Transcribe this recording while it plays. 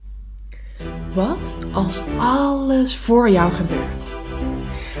Wat als alles voor jou gebeurt?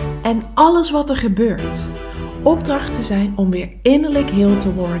 En alles wat er gebeurt, opdrachten zijn om weer innerlijk heel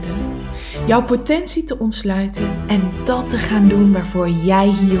te worden, jouw potentie te ontsluiten en dat te gaan doen waarvoor jij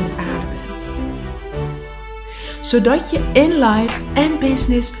hier op aarde bent. Zodat je in life en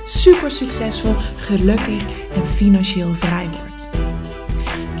business super succesvol, gelukkig en financieel vrij wordt.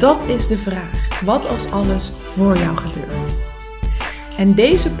 Dat is de vraag, wat als alles voor jou gebeurt? En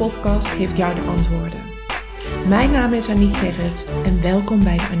deze podcast geeft jou de antwoorden. Mijn naam is Aniek Gerrits en welkom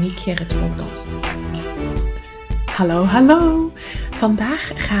bij de Aniek Gerrits podcast. Hallo!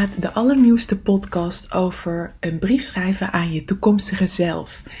 Vandaag gaat de allernieuwste podcast over een brief schrijven aan je toekomstige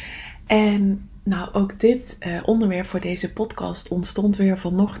zelf. En nou, ook dit onderwerp voor deze podcast ontstond weer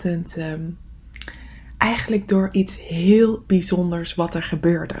vanochtend eigenlijk door iets heel bijzonders wat er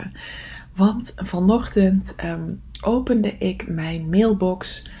gebeurde. Want vanochtend opende ik mijn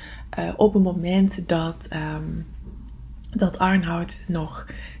mailbox op een moment dat Arnoud nog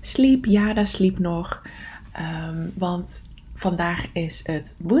sliep. Jada sliep nog, want vandaag is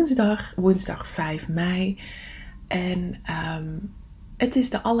het woensdag 5 mei. En het is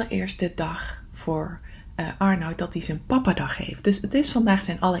de allereerste dag voor Arnoud dat hij zijn papadag heeft. Dus het is vandaag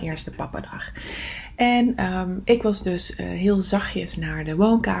zijn allereerste papadag. En ik was dus heel zachtjes naar de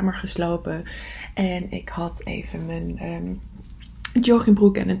woonkamer geslopen. En ik had even mijn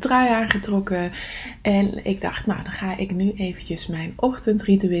joggingbroek en een trui aangetrokken. En ik dacht, nou dan ga ik nu eventjes mijn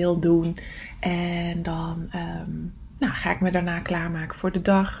ochtendritueel doen. En dan ga ik me daarna klaarmaken voor de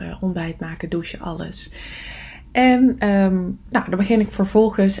dag. Ontbijt maken, douchen, alles. En dan begin ik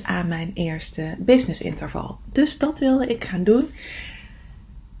vervolgens aan mijn eerste business interval. Dus dat wilde ik gaan doen.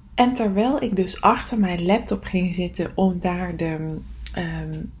 En terwijl ik dus achter mijn laptop ging zitten om daar de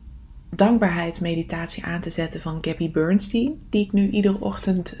dankbaarheidsmeditatie aan te zetten van Gabby Bernstein, die ik nu iedere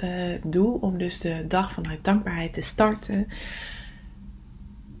ochtend doe, om dus de dag vanuit dankbaarheid te starten,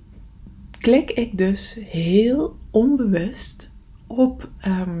 klik ik dus heel onbewust op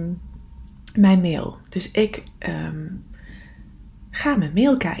mijn mail. Dus ik ga mijn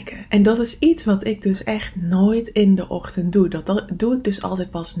mail kijken. En dat is iets wat ik dus echt nooit in de ochtend doe. Dat doe ik dus altijd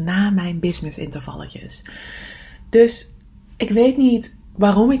pas na mijn business intervalletjes. Dus ik weet niet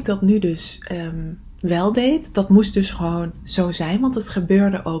waarom ik dat nu dus wel deed. Dat moest dus gewoon zo zijn, want het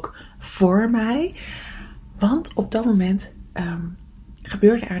gebeurde ook voor mij. Want op dat moment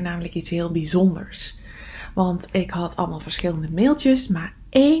gebeurde er namelijk iets heel bijzonders. Want ik had allemaal verschillende mailtjes, maar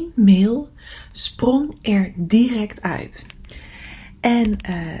 1 mail sprong er direct uit. En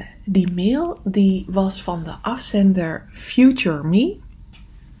die mail die was van de afzender Future Me.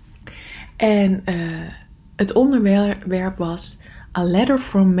 En het onderwerp was A Letter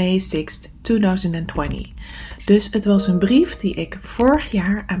from May 6th, 2020. Dus het was een brief die ik vorig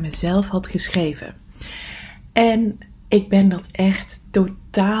jaar aan mezelf had geschreven. En ik ben dat echt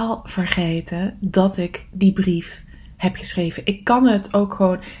totaal vergeten dat ik die brief heb geschreven. Ik kan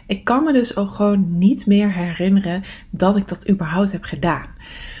me dus ook gewoon niet meer herinneren dat ik dat überhaupt heb gedaan.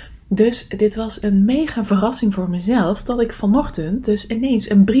 Dus dit was een mega verrassing voor mezelf, dat ik vanochtend dus ineens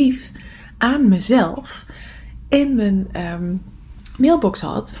een brief aan mezelf in mijn mailbox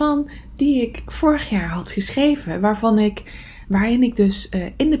had, van die ik vorig jaar had geschreven, waarin ik dus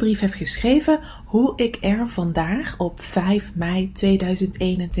in de brief heb geschreven hoe ik er vandaag op 5 mei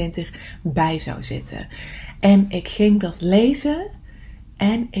 2021 bij zou zitten. En ik ging dat lezen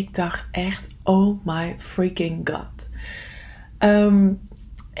en ik dacht echt, oh my freaking god.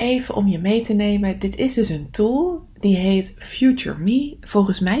 Even om je mee te nemen, dit is dus een tool die heet Future Me.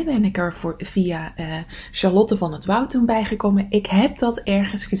 Volgens mij ben ik er via Charlotte van het Woud toen bijgekomen. Ik heb dat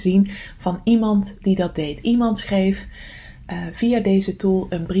ergens gezien van iemand die dat deed. Iemand schreef via deze tool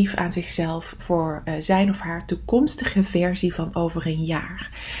een brief aan zichzelf voor zijn of haar toekomstige versie van over een jaar.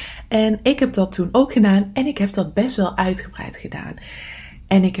 En ik heb dat toen ook gedaan en ik heb dat best wel uitgebreid gedaan.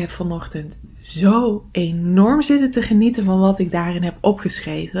 En ik heb vanochtend zo enorm zitten te genieten van wat ik daarin heb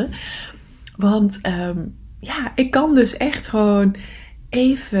opgeschreven. Want ik kan dus echt gewoon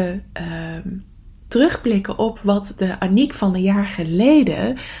even terugblikken op wat de Aniek van een jaar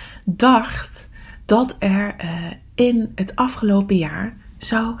geleden dacht dat er in het afgelopen jaar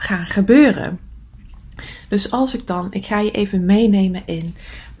zou gaan gebeuren. Dus ik ga je even meenemen in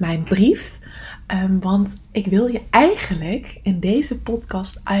mijn brief. Want ik wil je eigenlijk in deze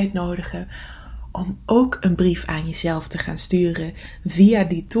podcast uitnodigen om ook een brief aan jezelf te gaan sturen via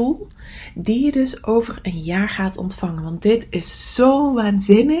die tool, die je dus over een jaar gaat ontvangen. Want dit is zo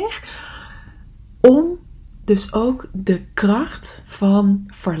waanzinnig om dus ook de kracht van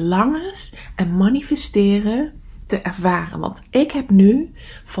verlangens en manifesteren te ervaren. Want ik heb nu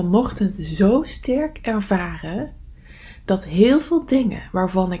vanochtend zo sterk ervaren dat heel veel dingen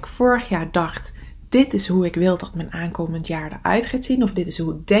waarvan ik vorig jaar dacht, dit is hoe ik wil dat mijn aankomend jaar eruit gaat zien, of dit is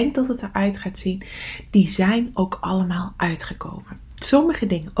hoe ik denk dat het eruit gaat zien, die zijn ook allemaal uitgekomen. Sommige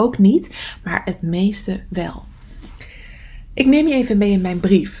dingen ook niet, maar het meeste wel. Ik neem je even mee in mijn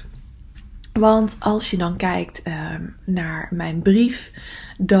brief. Want als je dan kijkt naar mijn brief,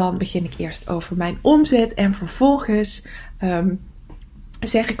 dan begin ik eerst over mijn omzet en vervolgens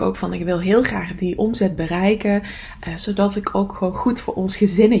zeg ik ook van ik wil heel graag die omzet bereiken, zodat ik ook gewoon goed voor ons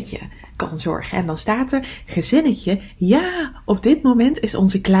gezinnetje kan zorgen. En dan staat er gezinnetje, ja, op dit moment is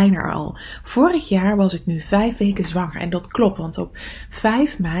onze kleine er al. Vorig jaar was ik nu 5 weken zwanger en dat klopt, want op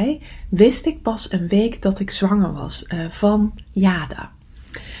 5 mei wist ik pas een week dat ik zwanger was van Jada.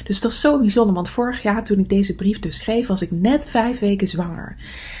 Dus dat is zo bijzonder, want vorig jaar toen ik deze brief dus schreef, was ik net 5 weken zwanger.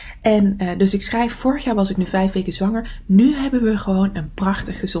 En dus ik schrijf, vorig jaar was ik nu 5 weken zwanger. Nu hebben we gewoon een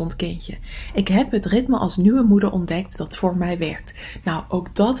prachtig gezond kindje. Ik heb het ritme als nieuwe moeder ontdekt dat voor mij werkt. Nou,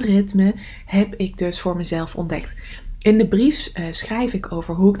 ook dat ritme heb ik dus voor mezelf ontdekt. In de brief schrijf ik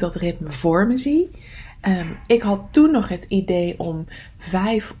over hoe ik dat ritme voor me zie. Ik had toen nog het idee om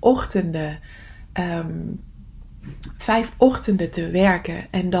 5 ochtenden te werken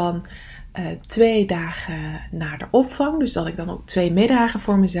en dan 2 dagen naar de opvang. Dus dat ik dan ook 2 middagen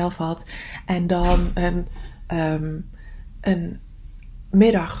voor mezelf had. En dan een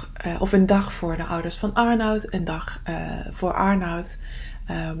middag of een dag voor de ouders van Arnoud. Een dag voor Arnoud.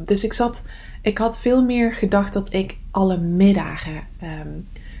 Dus ik had veel meer gedacht dat ik alle middagen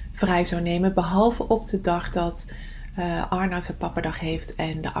vrij zou nemen. Behalve op de dag dat Arnoud zijn papadag heeft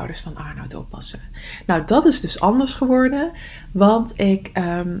en de ouders van Arnoud oppassen. Nou, dat is dus anders geworden, want ik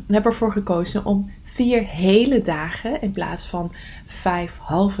heb ervoor gekozen om 4 hele dagen in plaats van 5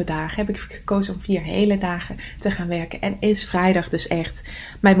 halve dagen heb ik gekozen om 4 hele dagen te gaan werken en is vrijdag dus echt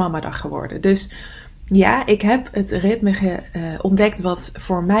mijn mamadag geworden. Dus ja, ik heb het ritme ontdekt wat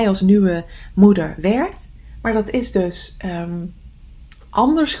voor mij als nieuwe moeder werkt, maar dat is dus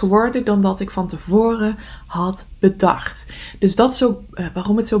anders geworden dan dat ik van tevoren had bedacht. Dus dat is ook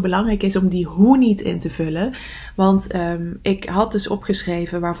waarom het zo belangrijk is om die hoe niet in te vullen. Want ik had dus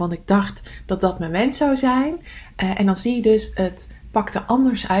opgeschreven waarvan ik dacht dat dat mijn wens zou zijn. En dan zie je dus, het pakte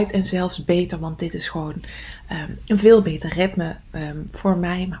anders uit en zelfs beter. Want dit is gewoon een veel beter ritme voor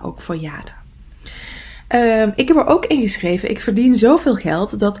mij, maar ook voor Jada. Ik heb er ook ingeschreven, ik verdien zoveel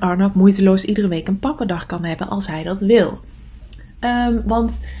geld dat Arnoud moeiteloos iedere week een pappadag kan hebben als hij dat wil.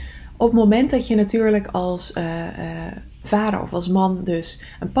 Want op het moment dat je natuurlijk als vader of als man dus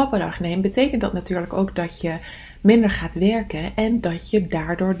een pappadag neemt, betekent dat natuurlijk ook dat je minder gaat werken en dat je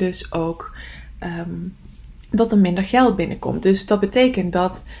daardoor dus ook dat er minder geld binnenkomt. Dus dat betekent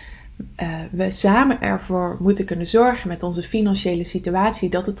dat we samen ervoor moeten kunnen zorgen met onze financiële situatie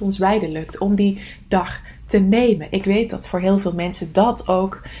dat het ons beiden lukt om die dag te nemen. Ik weet dat voor heel veel mensen dat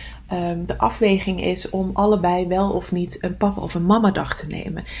ook de afweging is om allebei wel of niet een papa of een mamadag te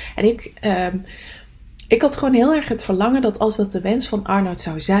nemen. En ik had gewoon heel erg het verlangen dat als dat de wens van Arnoud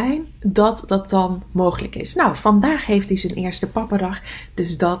zou zijn, dat dat dan mogelijk is. Nou, vandaag heeft hij zijn eerste papadag,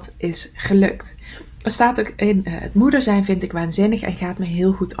 dus dat is gelukt. Er staat ook in, het moeder zijn vind ik waanzinnig en gaat me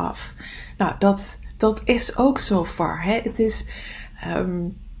heel goed af. Nou, dat is ook zo far. Hè? Het is,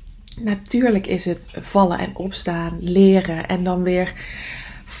 natuurlijk is het vallen en opstaan, leren en dan weer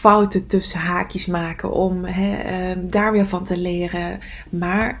fouten tussen haakjes maken om daar weer van te leren.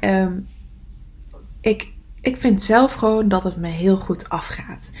 Maar ik vind zelf gewoon dat het me heel goed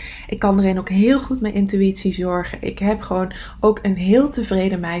afgaat. Ik kan erin ook heel goed mijn intuïtie zorgen. Ik heb gewoon ook een heel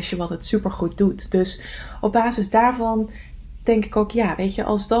tevreden meisje wat het supergoed doet. Dus op basis daarvan denk ik ook, ja, weet je,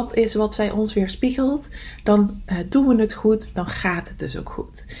 als dat is wat zij ons weer spiegelt, dan doen we het goed, dan gaat het dus ook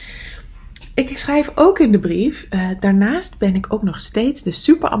goed. Ik schrijf ook in de brief, daarnaast ben ik ook nog steeds de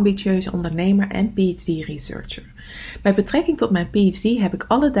super ambitieuze ondernemer en PhD-researcher. Met betrekking tot mijn PhD heb ik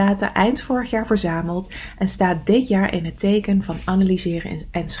alle data eind vorig jaar verzameld en staat dit jaar in het teken van analyseren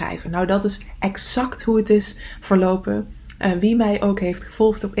en schrijven. Nou, dat is exact hoe het is verlopen. Wie mij ook heeft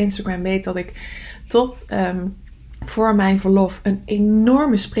gevolgd op Instagram weet dat ik tot voor mijn verlof een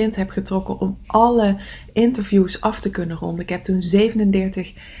enorme sprint heb getrokken om alle interviews af te kunnen ronden. Ik heb toen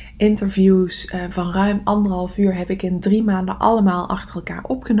 37 interviews van ruim 1,5 uur heb ik in 3 maanden allemaal achter elkaar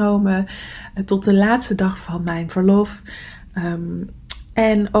opgenomen. Tot de laatste dag van mijn verlof.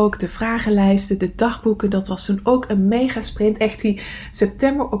 En ook de vragenlijsten, de dagboeken, dat was toen ook een mega sprint. Echt die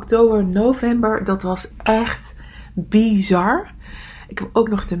september, oktober, november, dat was echt bizar. Ik heb ook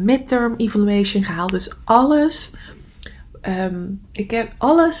nog de midterm evaluation gehaald. Dus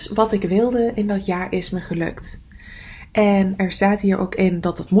alles wat ik wilde in dat jaar is me gelukt. En er staat hier ook in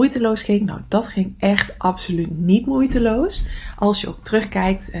dat het moeiteloos ging. Nou, dat ging echt absoluut niet moeiteloos. Als je ook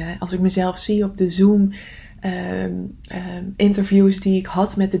terugkijkt, als ik mezelf zie op de Zoom interviews die ik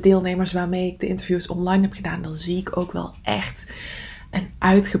had met de deelnemers waarmee ik de interviews online heb gedaan, dan zie ik ook wel echt een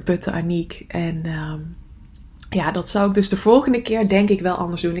uitgeputte Aniek. En dat zou ik dus de volgende keer denk ik wel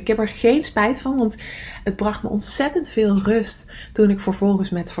anders doen. Ik heb er geen spijt van, want het bracht me ontzettend veel rust toen ik vervolgens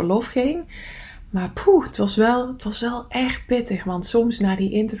met verlof ging. Maar het was wel echt pittig, want soms na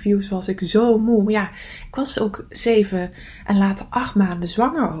die interviews was ik zo moe. Maar ja, ik was ook 7 en later 8 maanden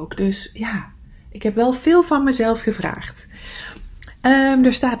zwanger ook. Dus ja, ik heb wel veel van mezelf gevraagd.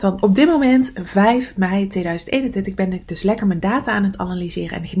 Er staat dan op dit moment 5 mei 2021 ben ik dus lekker mijn data aan het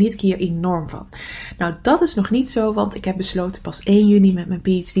analyseren en geniet ik hier enorm van. Nou, dat is nog niet zo, want ik heb besloten pas 1 juni met mijn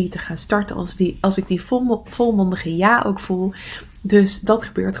PhD te gaan starten als ik die volmondige ja ook voel. Dus dat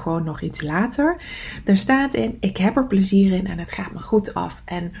gebeurt gewoon nog iets later. Er staat in, ik heb er plezier in en het gaat me goed af.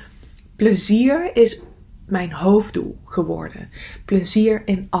 En plezier is mijn hoofddoel geworden. Plezier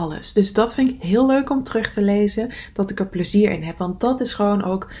in alles. Dus dat vind ik heel leuk om terug te lezen. Dat ik er plezier in heb. Want dat is gewoon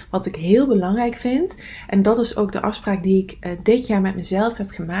ook wat ik heel belangrijk vind. En dat is ook de afspraak die ik dit jaar met mezelf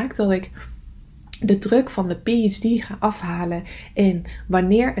heb gemaakt. Dat ik de druk van de PhD ga afhalen in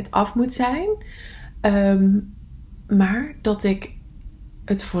wanneer het af moet zijn. Maar dat ik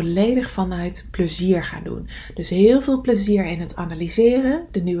het volledig vanuit plezier ga doen. Dus heel veel plezier in het analyseren,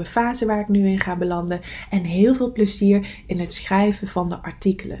 de nieuwe fase waar ik nu in ga belanden. En heel veel plezier in het schrijven van de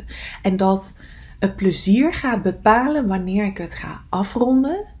artikelen. En dat het plezier gaat bepalen wanneer ik het ga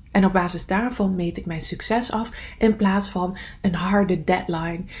afronden. En op basis daarvan meet ik mijn succes af. In plaats van een harde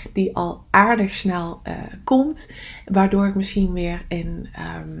deadline die al aardig snel komt. Waardoor ik misschien weer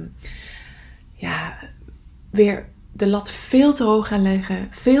weer de lat veel te hoog ga leggen,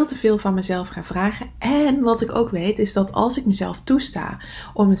 veel te veel van mezelf ga vragen. En wat ik ook weet is dat als ik mezelf toesta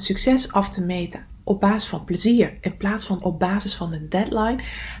om het succes af te meten op basis van plezier in plaats van op basis van een deadline,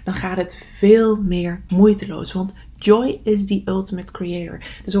 dan gaat het veel meer moeiteloos. Want joy is the ultimate creator.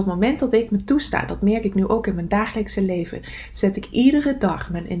 Dus op het moment dat ik me toesta, dat merk ik nu ook in mijn dagelijkse leven, zet ik iedere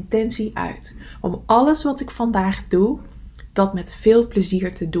dag mijn intentie uit om alles wat ik vandaag doe, dat met veel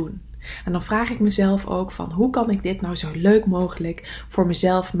plezier te doen. En dan vraag ik mezelf ook van hoe kan ik dit nou zo leuk mogelijk voor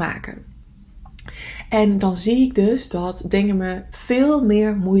mezelf maken? En dan zie ik dus dat dingen me veel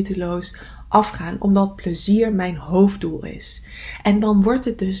meer moeiteloos afgaan, omdat plezier mijn hoofddoel is. En dan wordt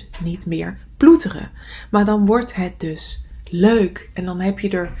het dus niet meer ploeteren, maar dan wordt het dus leuk en dan heb je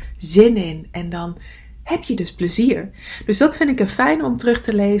er zin in en dan heb je dus plezier. Dus dat vind ik een fijn om terug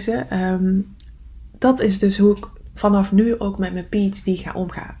te lezen. Dat is dus hoe ik vanaf nu ook met mijn PhD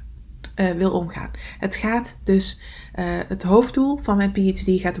wil omgaan. Het gaat dus, het hoofddoel van mijn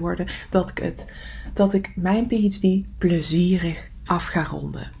PhD gaat worden dat ik mijn PhD plezierig af ga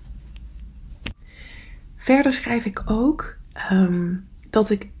ronden. Verder schrijf ik ook dat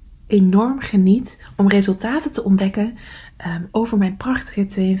ik enorm geniet om resultaten te ontdekken over mijn prachtige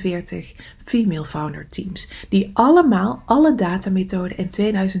 42 female founder teams. Die allemaal alle datamethoden in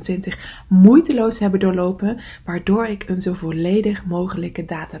 2020 moeiteloos hebben doorlopen, waardoor ik een zo volledig mogelijke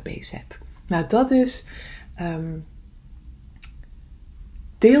database heb. Nou, dat is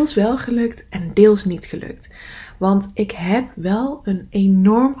deels wel gelukt en deels niet gelukt. Want ik heb wel een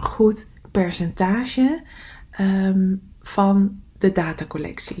enorm goed percentage van de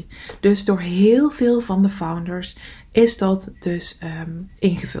datacollectie. Dus door heel veel van de founders is dat dus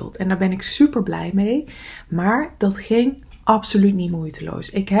ingevuld. En daar ben ik super blij mee. Maar dat ging absoluut niet moeiteloos.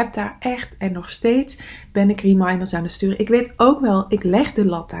 Ik heb daar echt en nog steeds ben ik reminders aan het sturen. Ik weet ook wel, ik leg de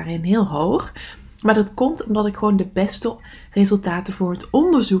lat daarin heel hoog. Maar dat komt omdat ik gewoon de beste resultaten voor het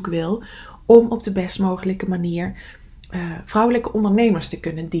onderzoek wil. Om op de best mogelijke manier vrouwelijke ondernemers te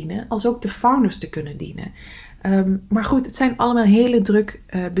kunnen dienen. Als ook de founders te kunnen dienen. Maar goed, het zijn allemaal hele druk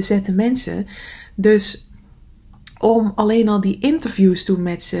bezette mensen. Dus om alleen al die interviews toen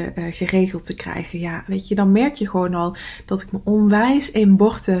met ze geregeld te krijgen. Ja, weet je, dan merk je gewoon al dat ik me onwijs in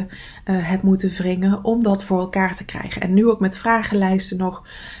bochten heb moeten wringen om dat voor elkaar te krijgen. En nu ook met vragenlijsten nog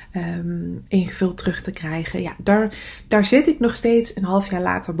ingevuld terug te krijgen. Ja, daar zit ik nog steeds een half jaar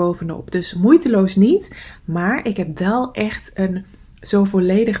later bovenop. Dus moeiteloos niet, maar ik heb wel echt een zo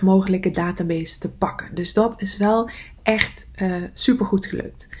volledig mogelijke database te pakken. Dus dat is wel echt super goed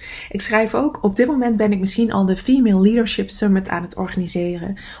gelukt. Ik schrijf ook, op dit moment ben ik misschien al de Female Leadership Summit aan het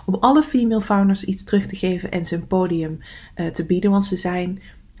organiseren. Om alle female founders iets terug te geven en ze een podium te bieden. Want ze zijn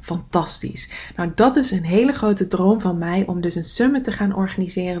fantastisch. Nou, dat is een hele grote droom van mij om dus een summit te gaan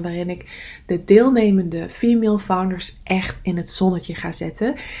organiseren waarin ik de deelnemende female founders echt in het zonnetje ga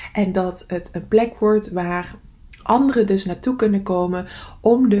zetten. En dat het een plek wordt waar anderen dus naartoe kunnen komen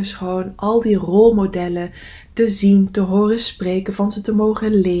om dus gewoon al die rolmodellen te zien, te horen spreken, van ze te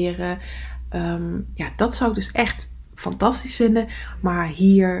mogen leren. Dat zou ik dus echt fantastisch vinden. Maar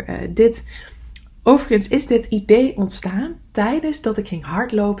hier, overigens is dit idee ontstaan tijdens dat ik ging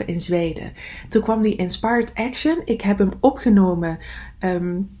hardlopen in Zweden. Toen kwam die Inspired Action. Ik heb hem opgenomen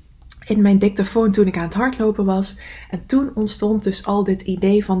in mijn dictafoon toen ik aan het hardlopen was. En toen ontstond dus al dit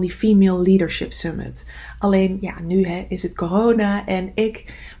idee van die Female Leadership Summit. Alleen, nu is het corona en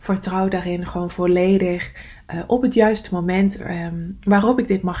ik vertrouw daarin gewoon volledig op het juiste moment waarop ik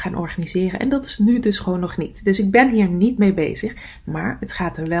dit mag gaan organiseren. En dat is nu dus gewoon nog niet. Dus ik ben hier niet mee bezig, maar het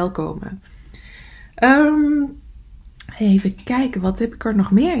gaat er wel komen. Even kijken, wat heb ik er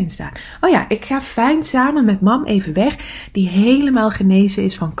nog meer in staan? Oh ja, ik ga fijn samen met mam even weg, die helemaal genezen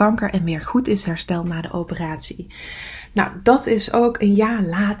is van kanker en weer goed is hersteld na de operatie. Nou, dat is ook een jaar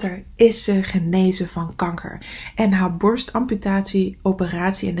later is ze genezen van kanker. En haar borstamputatie,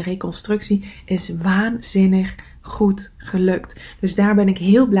 operatie en de reconstructie is waanzinnig goed gelukt. Dus daar ben ik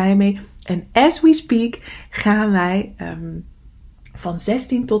heel blij mee. En as we speak gaan wij van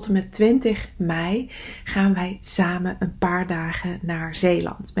 16 tot en met 20 mei gaan wij samen een paar dagen naar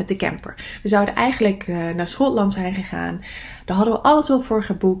Zeeland met de camper. We zouden eigenlijk naar Schotland zijn gegaan. Daar hadden we alles al voor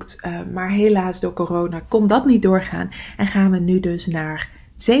geboekt. Maar helaas door corona kon dat niet doorgaan. En gaan we nu dus naar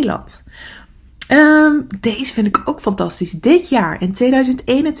Zeeland. Deze vind ik ook fantastisch. Dit jaar, in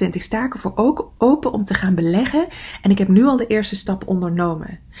 2021, sta ik ervoor ook open om te gaan beleggen. En ik heb nu al de eerste stappen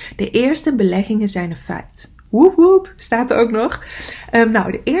ondernomen. De eerste beleggingen zijn een feit. Woep woep, staat er ook nog.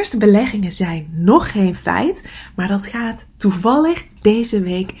 De eerste beleggingen zijn nog geen feit, maar dat gaat toevallig deze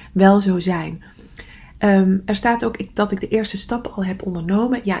week wel zo zijn. Er staat ook dat ik de eerste stappen al heb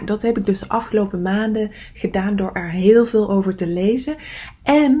ondernomen. Ja, dat heb ik dus de afgelopen maanden gedaan door er heel veel over te lezen.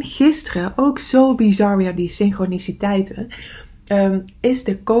 En gisteren, ook zo bizar weer die synchroniciteiten, is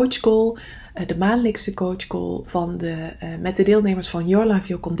de coachcall, de maandelijkse coachcall met de deelnemers van Your Life,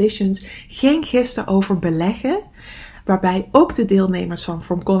 Your Conditions, ging gisteren over beleggen. Waarbij ook de deelnemers van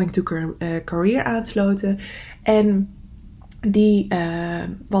From Calling to Career aansloten. En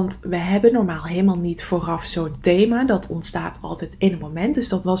want we hebben normaal helemaal niet vooraf zo'n thema. Dat ontstaat altijd in een moment. Dus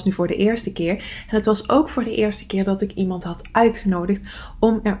dat was nu voor de eerste keer. En het was ook voor de eerste keer dat ik iemand had uitgenodigd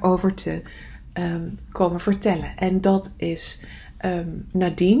om erover te komen vertellen. En dat is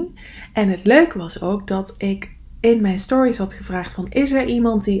Nadine. En het leuke was ook dat ik in mijn stories had gevraagd van, is er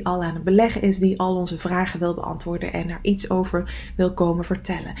iemand die al aan het beleggen is, die al onze vragen wil beantwoorden en er iets over wil komen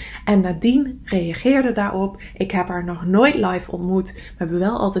vertellen. En Nadine reageerde daarop. Ik heb haar nog nooit live ontmoet. We hebben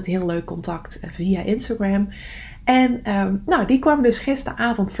wel altijd heel leuk contact via Instagram. En die kwam dus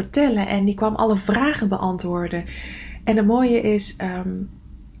gisteravond vertellen en die kwam alle vragen beantwoorden. En het mooie is,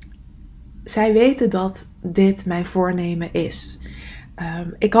 zij weten dat dit mijn voornemen is.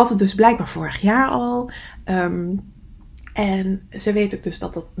 Ik had het dus blijkbaar vorig jaar al. En ze weet ook dus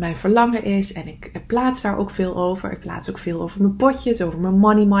dat dat mijn verlangen is. En ik plaats daar ook veel over. Ik plaats ook veel over mijn potjes, over mijn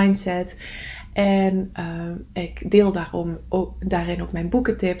money mindset. En ik deel daarin ook mijn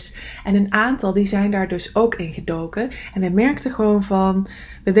boekentips. En een aantal die zijn daar dus ook in gedoken. En we merkten gewoon van,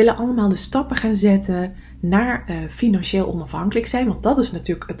 we willen allemaal de stappen gaan zetten naar financieel onafhankelijk zijn. Want dat is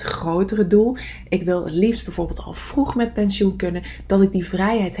natuurlijk het grotere doel. Ik wil het liefst bijvoorbeeld al vroeg met pensioen kunnen. Dat ik die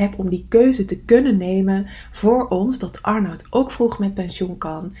vrijheid heb om die keuze te kunnen nemen voor ons. Dat Arnoud ook vroeg met pensioen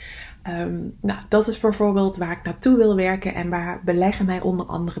kan. Dat is bijvoorbeeld waar ik naartoe wil werken. En waar beleggen mij onder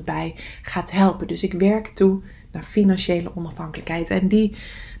andere bij gaat helpen. Dus ik werk toe naar financiële onafhankelijkheid. En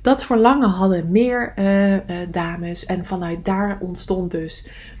dat verlangen hadden meer dames. En vanuit daar ontstond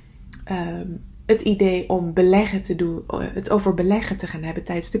dus het idee om beleggen te doen, het over beleggen te gaan hebben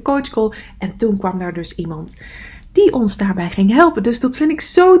tijdens de coachcall. En toen kwam daar dus iemand die ons daarbij ging helpen. Dus dat vind ik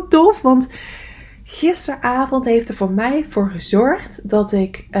zo tof, want gisteravond heeft er voor mij voor gezorgd dat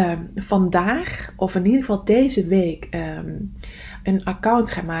ik vandaag, of in ieder geval deze week, een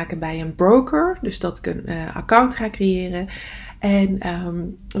account ga maken bij een broker. Dus dat ik een account ga creëren. En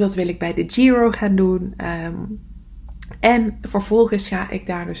dat wil ik bij de Giro gaan doen. En vervolgens ga ik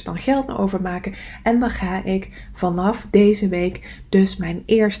daar dus dan geld naar overmaken. En dan ga ik vanaf deze week dus mijn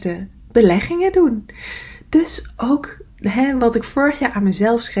eerste beleggingen doen. Dus ook wat ik vorig jaar aan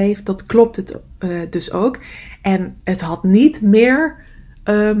mezelf schreef, dat klopt het dus ook. En het had niet meer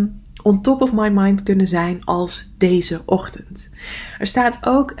on top of my mind kunnen zijn als deze ochtend. Er staat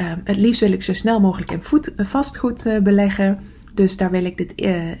ook, het liefst wil ik zo snel mogelijk in vastgoed beleggen. Dus daar wil ik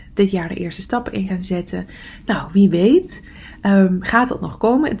dit jaar de eerste stappen in gaan zetten. Nou, wie weet gaat dat nog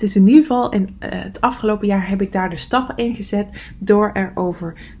komen. Het is in ieder geval, in het afgelopen jaar heb ik daar de stappen in gezet door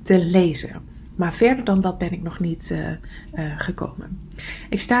erover te lezen. Maar verder dan dat ben ik nog niet gekomen.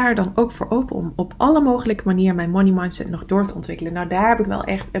 Ik sta er dan ook voor open om op alle mogelijke manieren mijn money mindset nog door te ontwikkelen. Nou, daar heb ik wel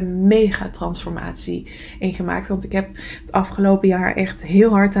echt een mega transformatie in gemaakt. Want ik heb het afgelopen jaar echt heel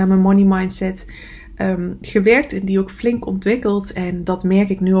hard aan mijn money mindset gewerkt en die ook flink ontwikkeld. En dat merk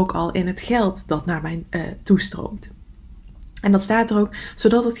ik nu ook al in het geld dat naar mij toestroomt. En dat staat er ook,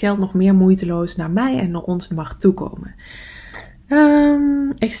 zodat het geld nog meer moeiteloos naar mij en naar ons mag toekomen.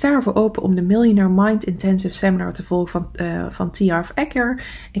 Ik sta ervoor open om de Millionaire Mind Intensive Seminar te volgen van T. Harv Eker.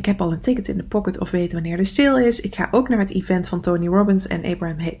 Ik heb al een ticket in de pocket of weet wanneer de sale is. Ik ga ook naar het event van Tony Robbins en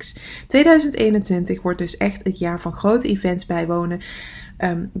Abraham Hicks. 2021 wordt dus echt het jaar van grote events bijwonen.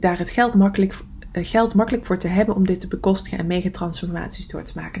 Daar het geld makkelijk voor te hebben om dit te bekostigen en mega transformaties door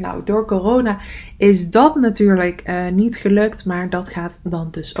te maken. Nou, door corona is dat natuurlijk niet gelukt, maar dat gaat dan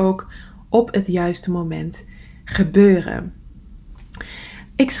dus ook op het juiste moment gebeuren.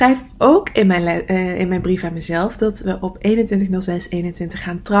 Ik schrijf ook in mijn brief aan mezelf dat we op 21/06/21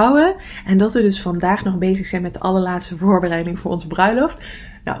 gaan trouwen. En dat we dus vandaag nog bezig zijn met de allerlaatste voorbereiding voor onze bruiloft.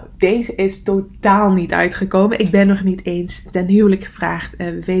 Nou, deze is totaal niet uitgekomen. Ik ben nog niet eens ten huwelijk gevraagd.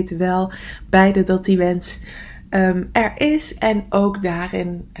 We weten wel beide dat die wens er is. En ook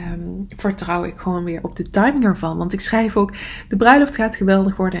daarin vertrouw ik gewoon weer op de timing ervan. Want ik schrijf ook, de bruiloft gaat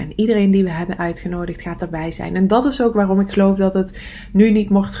geweldig worden. En iedereen die we hebben uitgenodigd gaat erbij zijn. En dat is ook waarom ik geloof dat het nu niet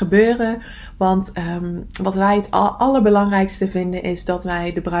mocht gebeuren. Want wat wij het allerbelangrijkste vinden is dat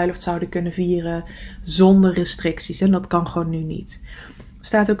wij de bruiloft zouden kunnen vieren zonder restricties. En dat kan gewoon nu niet. Er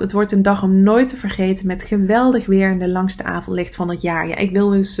staat ook, het wordt een dag om nooit te vergeten met geweldig weer en de langste avondlicht van het jaar. Ja, ik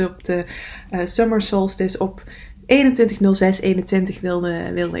wilde dus op de Summer Solstice op 21/06/21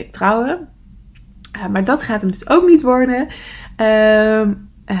 wilde ik trouwen. Maar dat gaat hem dus ook niet worden.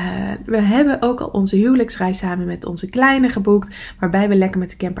 We hebben ook al onze huwelijksreis samen met onze kleine geboekt. Waarbij we lekker met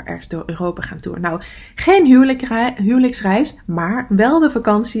de camper ergens door Europa gaan toeren. Nou, geen huwelijksreis, maar wel de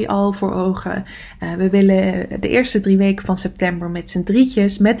vakantie al voor ogen. We willen de eerste 3 weken van september met z'n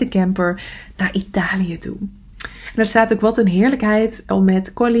drietjes met de camper naar Italië doen. En er staat ook, wat een heerlijkheid om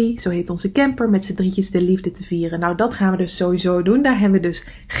met Collie, zo heet onze camper, met z'n drietjes de liefde te vieren. Nou, dat gaan we dus sowieso doen. Daar hebben we dus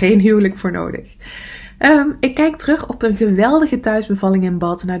geen huwelijk voor nodig. Ik kijk terug op een geweldige thuisbevalling in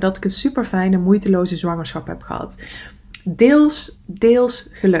bad nadat ik een super fijne, moeiteloze zwangerschap heb gehad. Deels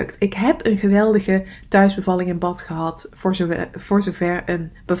gelukt. Ik heb een geweldige thuisbevalling in bad gehad, voor zover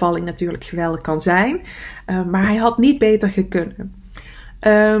een bevalling natuurlijk geweldig kan zijn. Maar hij had niet beter gekunnen.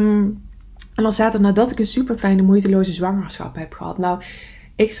 En dan staat er, nadat ik een super fijne, moeiteloze zwangerschap heb gehad. Nou,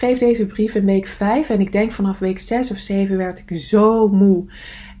 ik schreef deze brief in week 5 en ik denk vanaf week 6 of 7 werd ik zo moe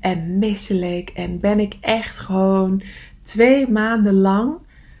en misselijk. En ben ik echt gewoon 2 maanden lang,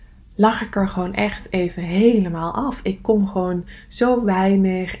 lag ik er gewoon echt even helemaal af. Ik kon gewoon zo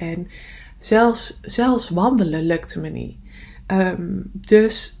weinig en zelfs wandelen lukte me niet.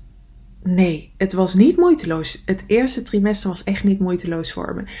 Dus nee, het was niet moeiteloos. Het eerste trimester was echt niet moeiteloos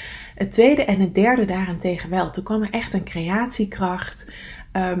voor me. Het tweede en het derde daarentegen wel. Toen kwam er echt een creatiekracht.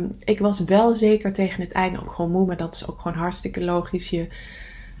 Ik was wel zeker tegen het einde ook gewoon moe, maar dat is ook gewoon hartstikke logisch. Je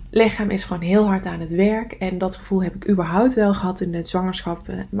lichaam is gewoon heel hard aan het werk. En dat gevoel heb ik überhaupt wel gehad in de zwangerschap.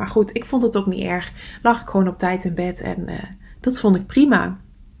 Maar goed, ik vond het ook niet erg. Lag ik gewoon op tijd in bed en dat vond ik prima.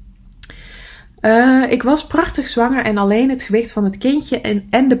 Ik was prachtig zwanger en alleen het gewicht van het kindje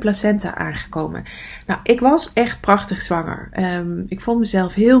en de placenta aangekomen. Nou, ik was echt prachtig zwanger. Ik vond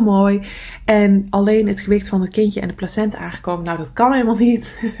mezelf heel mooi. En alleen het gewicht van het kindje en de placenta aangekomen. Nou, dat kan helemaal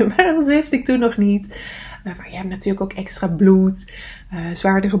niet. Maar dat wist ik toen nog niet. Maar je hebt natuurlijk ook extra bloed.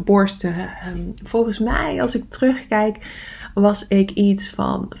 Zwaardere borsten. Volgens mij, als ik terugkijk, was ik iets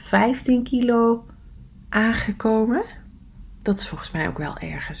van 15 kilo aangekomen. Dat is volgens mij ook wel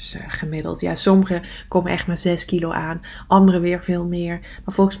ergens gemiddeld. Ja, sommigen komen echt maar 6 kilo aan. Anderen weer veel meer.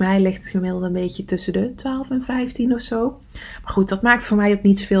 Maar volgens mij ligt het gemiddeld een beetje tussen de 12 en 15 of zo. Maar goed, dat maakt voor mij ook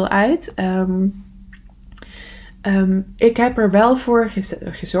niet zoveel uit. Ik heb er wel voor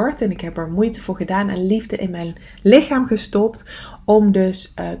gezorgd. En ik heb er moeite voor gedaan. En liefde in mijn lichaam gestopt. Om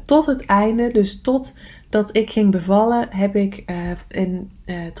dus tot het einde. Dus totdat ik ging bevallen. Heb ik in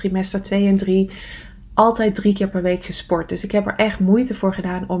trimester 2 en 3... altijd 3 keer per week gesport. Dus ik heb er echt moeite voor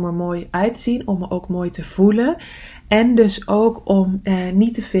gedaan om er mooi uit te zien. Om me ook mooi te voelen. En dus ook om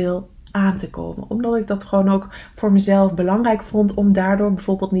niet te veel aan te komen. Omdat ik dat gewoon ook voor mezelf belangrijk vond. Om daardoor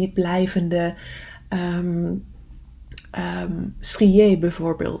bijvoorbeeld niet blijvende strié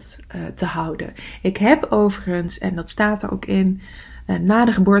bijvoorbeeld te houden. Ik heb overigens, en dat staat er ook in, Na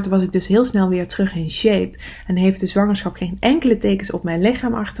de geboorte was ik dus heel snel weer terug in shape. En heeft de zwangerschap geen enkele tekens op mijn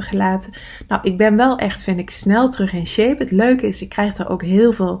lichaam achtergelaten. Nou, ik ben wel echt, vind ik, snel terug in shape. Het leuke is, ik krijg daar ook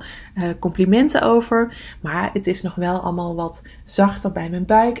heel veel complimenten over. Maar het is nog wel allemaal wat zachter bij mijn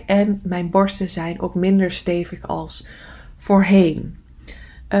buik. En mijn borsten zijn ook minder stevig als voorheen.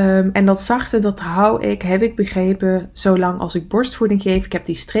 En dat zachte, dat hou ik, heb ik begrepen, zolang als ik borstvoeding geef. Ik heb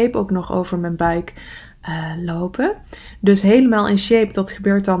die streep ook nog over mijn buik lopen. Dus helemaal in shape, dat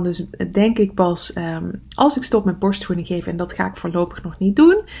gebeurt dan dus denk ik pas als ik stop met borstvoeding geven. En dat ga ik voorlopig nog niet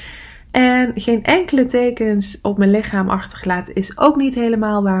doen. En geen enkele tekens op mijn lichaam achtergelaten is ook niet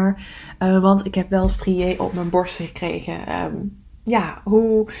helemaal waar. Want ik heb wel strié op mijn borsten gekregen.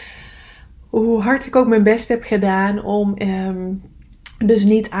 Hoe hard ik ook mijn best heb gedaan om dus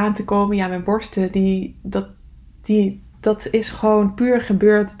niet aan te komen. Ja, mijn borsten, dat is gewoon puur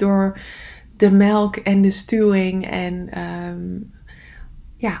gebeurd door de melk en de stuwing en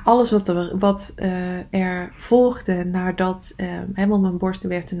alles wat er volgde nadat helemaal mijn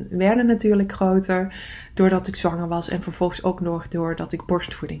borsten werden natuurlijk groter doordat ik zwanger was en vervolgens ook nog doordat ik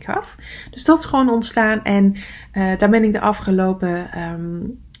borstvoeding gaf. Dus dat is gewoon ontstaan en daar ben ik de afgelopen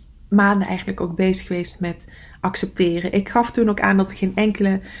maanden eigenlijk ook bezig geweest met accepteren. Ik gaf toen ook aan dat ik geen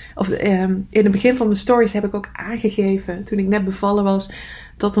enkele, in het begin van de stories heb ik ook aangegeven, toen ik net bevallen was,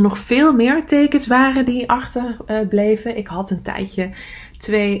 dat er nog veel meer tekens waren die achterbleven. Ik had een tijdje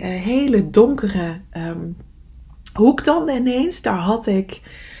 2 hele donkere hoektanden ineens. Daar had ik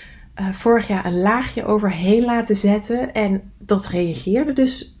vorig jaar een laagje overheen laten zetten. En dat reageerde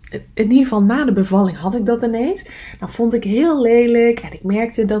dus. In ieder geval na de bevalling had ik dat ineens. Nou vond ik heel lelijk. En ik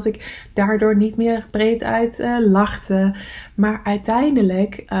merkte dat ik daardoor niet meer breed uit lachte. Maar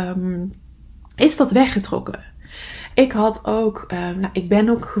uiteindelijk is dat weggetrokken. Ik had ook, ik ben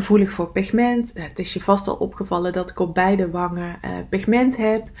ook gevoelig voor pigment. Het is je vast al opgevallen dat ik op beide wangen pigment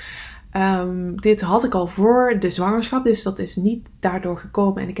heb. Dit had ik al voor de zwangerschap, dus dat is niet daardoor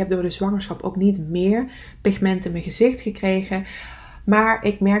gekomen. En ik heb door de zwangerschap ook niet meer pigment in mijn gezicht gekregen. Maar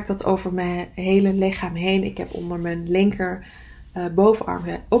ik merk dat over mijn hele lichaam heen. Ik heb onder mijn linker bovenarm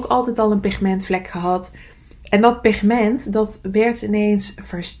ook altijd al een pigmentvlek gehad. En dat pigment, dat werd ineens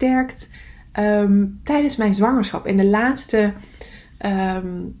versterkt tijdens mijn zwangerschap. In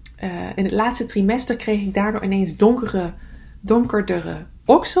het laatste trimester kreeg ik daardoor ineens donkerdere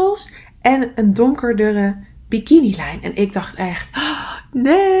oksels en een donkerdere bikinilijn. En ik dacht echt,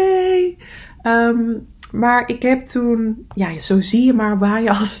 nee. Maar ik heb toen, zo zie je maar waar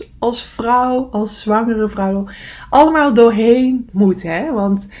je als vrouw, als zwangere vrouw, allemaal doorheen moet. Hè?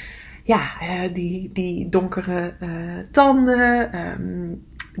 Want die donkere tanden,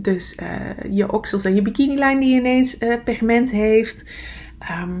 dus je oksels en je bikinilijn die ineens pigment heeft.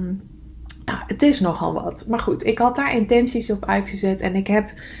 Het is nogal wat. Maar goed, ik had daar intenties op uitgezet. En ik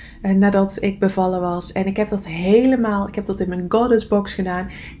heb, nadat ik bevallen was. En ik heb dat in mijn Goddess box gedaan.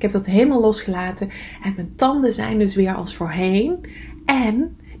 Ik heb dat helemaal losgelaten. En mijn tanden zijn dus weer als voorheen.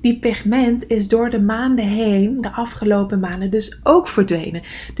 En die pigment is door de maanden heen, de afgelopen maanden, dus ook verdwenen.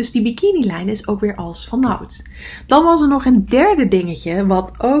 Dus die bikinilijn is ook weer als vanouds. Dan was er nog een derde dingetje,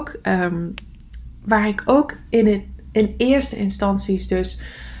 wat ook, waar ik ook in eerste instanties dus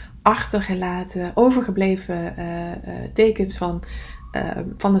achtergelaten, overgebleven tekens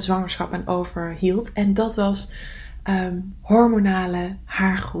van de zwangerschap en overhield. En dat was hormonale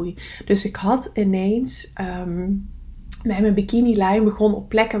haargroei. Dus ik had ineens mijn bikinilijn begon op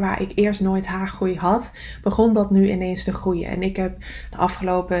plekken waar ik eerst nooit haargroei had, begon dat nu ineens te groeien. En ik heb de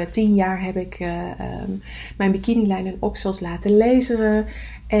afgelopen 10 jaar heb ik mijn bikinilijn en oksels laten laseren.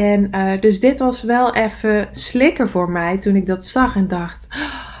 En dus dit was wel even slikken voor mij toen ik dat zag en dacht,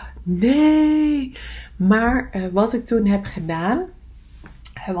 nee. Maar wat ik toen heb gedaan,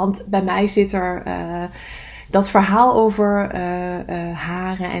 want bij mij zit er dat verhaal over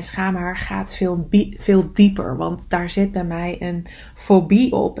haren en schaamhaar gaat veel dieper. Want daar zit bij mij een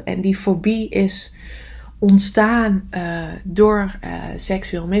fobie op. En die fobie is ontstaan door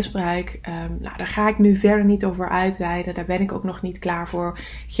seksueel misbruik. Daar ga ik nu verder niet over uitweiden. Daar ben ik ook nog niet klaar voor.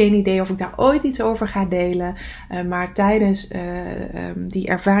 Geen idee of ik daar ooit iets over ga delen. Maar tijdens die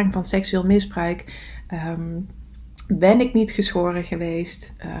ervaring van seksueel misbruik ben ik niet geschoren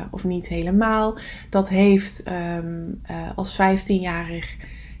geweest, of niet helemaal. Dat heeft als 15-jarig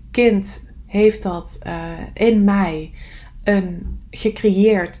kind heeft dat in mij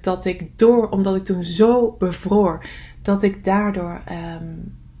gecreëerd dat ik omdat ik toen zo bevroor, dat ik daardoor,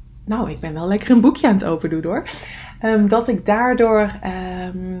 ik ben wel lekker een boekje aan het open doen hoor, dat ik daardoor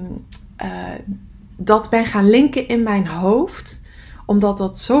dat ben gaan linken in mijn hoofd. Omdat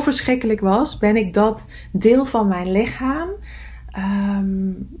dat zo verschrikkelijk was, ben ik dat deel van mijn lichaam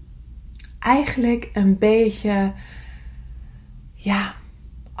eigenlijk een beetje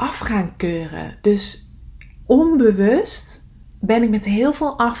af gaan keuren. Dus onbewust ben ik met heel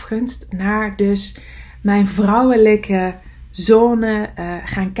veel afgunst naar dus mijn vrouwelijke zone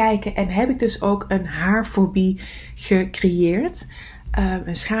gaan kijken. En heb ik dus ook een haarfobie gecreëerd.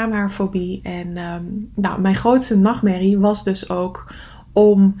 Een schaamhaarfobie. En mijn grootste nachtmerrie was dus ook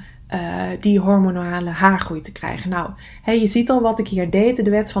om die hormonale haargroei te krijgen. Nou, je ziet al wat ik hier deed. De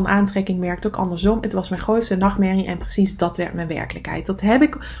wet van aantrekking werkt ook andersom. Het was mijn grootste nachtmerrie en precies dat werd mijn werkelijkheid. Dat heb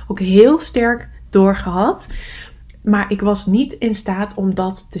ik ook heel sterk doorgehad. Maar ik was niet in staat om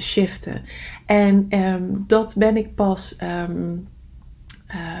dat te shiften. En dat ben ik pas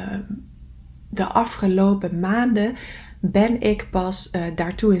de afgelopen maanden ben ik pas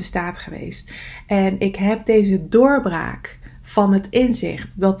daartoe in staat geweest. En ik heb deze doorbraak van het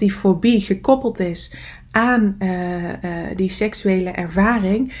inzicht dat die fobie gekoppeld is aan die seksuele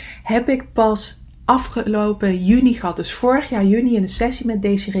ervaring, heb ik pas afgelopen juni gehad. Dus vorig jaar juni in een sessie met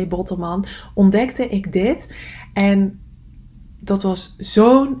Desiree Botterman ontdekte ik dit. En dat was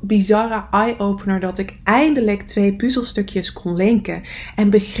zo'n bizarre eye-opener dat ik eindelijk 2 puzzelstukjes kon linken. En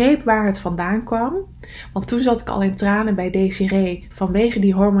begreep waar het vandaan kwam. Want toen zat ik al in tranen bij Desiree vanwege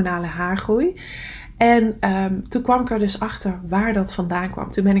die hormonale haargroei. En toen kwam ik er dus achter waar dat vandaan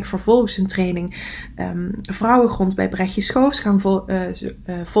kwam. Toen ben ik vervolgens een training Vrouwengrond bij Brechtje Schoofs gaan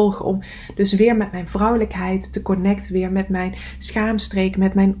volgen. Om dus weer met mijn vrouwelijkheid te connecten. Weer met mijn schaamstreek,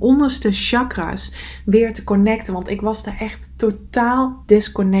 met mijn onderste chakras weer te connecten. Want ik was daar echt totaal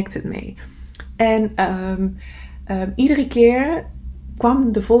disconnected mee. En iedere keer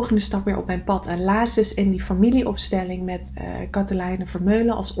kwam de volgende stap weer op mijn pad. En laatst dus in die familieopstelling met Katelijne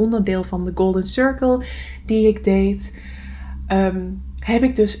Vermeulen als onderdeel van de Golden Circle die ik deed, heb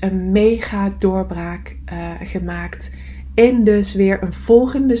ik dus een mega doorbraak gemaakt in dus weer een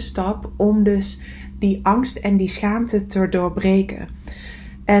volgende stap om dus die angst en die schaamte te doorbreken.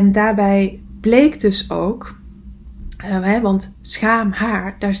 En daarbij bleek dus ook, want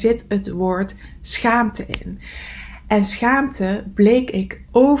schaamhaar, daar zit het woord schaamte in. En schaamte bleek ik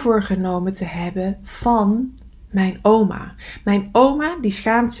overgenomen te hebben van mijn oma. Mijn oma die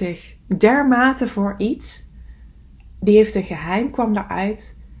schaamt zich dermate voor iets. Die heeft een geheim, kwam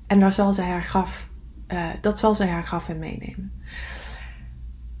daaruit. En daar zal zij haar graf in meenemen.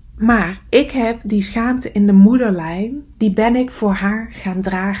 Maar ik heb die schaamte in de moederlijn, die ben ik voor haar gaan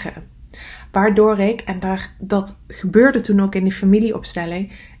dragen. Waardoor ik, en dat gebeurde toen ook in die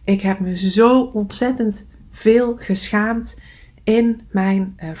familieopstelling, ik heb me zo ontzettend veel geschaamd in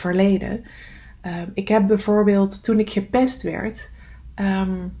mijn verleden. Ik heb bijvoorbeeld, toen ik gepest werd,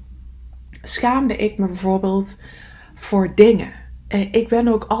 schaamde ik me bijvoorbeeld voor dingen. Ik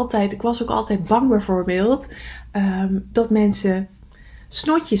was ook altijd bang bijvoorbeeld dat mensen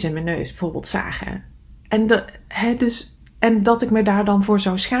snotjes in mijn neus bijvoorbeeld zagen. En dat ik me daar dan voor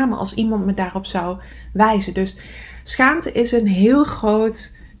zou schamen als iemand me daarop zou wijzen. Dus schaamte is een heel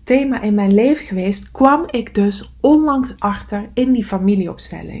groot thema in mijn leven geweest, kwam ik dus onlangs achter in die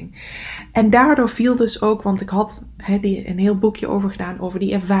familieopstelling. En daardoor viel dus ook, want ik had een heel boekje over gedaan, over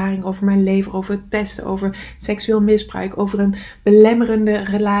die ervaring, over mijn leven, over het pesten, over het seksueel misbruik, over een belemmerende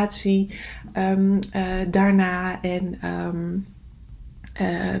relatie daarna. En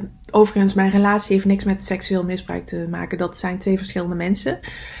overigens, mijn relatie heeft niks met seksueel misbruik te maken. Dat zijn 2 verschillende mensen.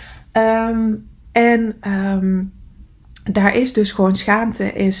 Daar is dus gewoon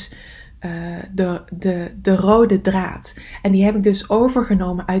schaamte is de rode draad. En die heb ik dus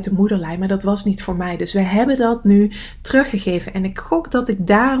overgenomen uit de moederlijn. Maar dat was niet voor mij. Dus we hebben dat nu teruggegeven. En ik gok dat ik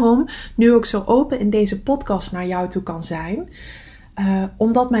daarom nu ook zo open in deze podcast naar jou toe kan zijn.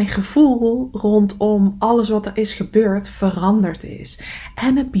 Omdat mijn gevoel rondom alles wat er is gebeurd veranderd is.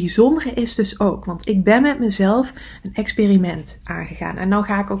 En het bijzondere is dus ook, want ik ben met mezelf een experiment aangegaan. En nou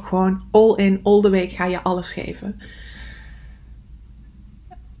ga ik ook gewoon all in, all the way, ik ga je alles geven.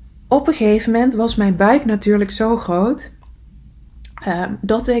 Op een gegeven moment was mijn buik natuurlijk zo groot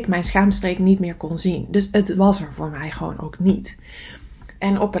dat ik mijn schaamstreek niet meer kon zien. Dus het was er voor mij gewoon ook niet.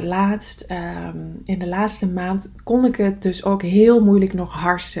 En op het laatst, in de laatste maand, kon ik het dus ook heel moeilijk nog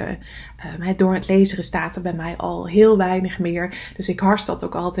harsen. Door het laseren staat er bij mij al heel weinig meer. Dus ik hars dat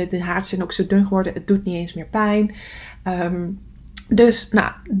ook altijd. De haartjes zijn ook zo dun geworden. Het doet niet eens meer pijn. Dus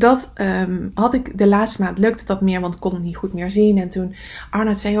dat had ik de laatste maand, lukte dat meer, want ik kon het niet goed meer zien. En toen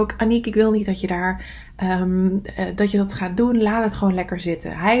Arnoud zei ook, Aniek, ik wil niet dat je dat je dat gaat doen. Laat het gewoon lekker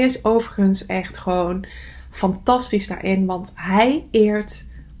zitten. Hij is overigens echt gewoon fantastisch daarin, want hij eert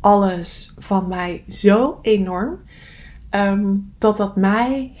alles van mij zo enorm dat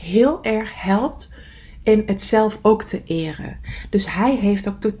mij heel erg helpt in het zelf ook te eren. Dus hij heeft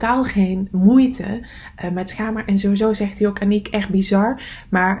ook totaal geen moeite met schaamhaar. En sowieso zegt hij ook, Aniek, echt bizar.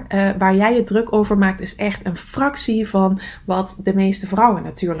 Maar waar jij je druk over maakt is echt een fractie van wat de meeste vrouwen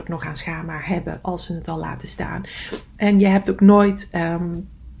natuurlijk nog aan schaamhaar hebben als ze het al laten staan. En je hebt ook nooit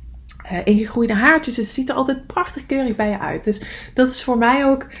ingegroeide haartjes. Het ziet er altijd prachtig keurig bij je uit. Dus dat is voor mij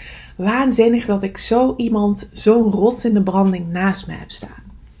ook waanzinnig dat ik zo'n rots in de branding naast me heb staan.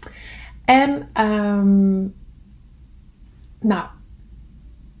 En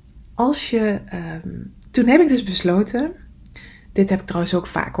toen heb ik dus besloten, dit heb ik trouwens ook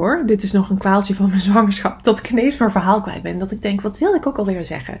vaak hoor, dit is nog een kwaaltje van mijn zwangerschap, dat ik ineens mijn verhaal kwijt ben, dat ik denk, wat wil ik ook alweer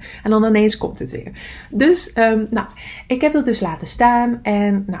zeggen? En dan ineens komt het weer. Dus, ik heb dat dus laten staan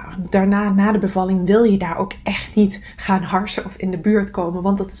en daarna, na de bevalling, wil je daar ook echt niet gaan harsen of in de buurt komen,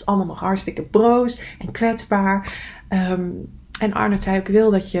 want dat is allemaal nog hartstikke broos en kwetsbaar. En Arnold zei ook, ik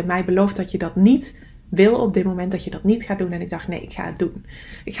wil dat je mij belooft dat je dat niet wil op dit moment, dat je dat niet gaat doen. En ik dacht, nee, ik ga het doen.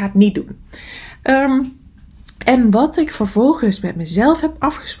 Ik ga het niet doen. En wat ik vervolgens met mezelf heb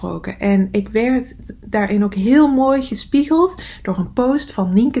afgesproken, en ik werd daarin ook heel mooi gespiegeld door een post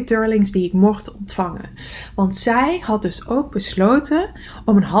van Nienke Turlings die ik mocht ontvangen. Want zij had dus ook besloten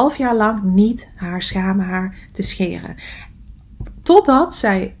om een half jaar lang niet haar schaamhaar te scheren. Totdat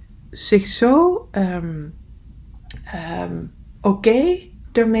zij zich zo oké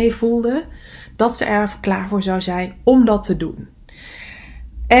ermee voelde dat ze er klaar voor zou zijn om dat te doen.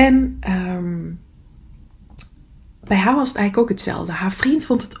 En bij haar was het eigenlijk ook hetzelfde. Haar vriend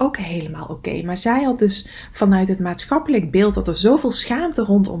vond het ook helemaal oké. Maar zij had dus vanuit het maatschappelijk beeld dat er zoveel schaamte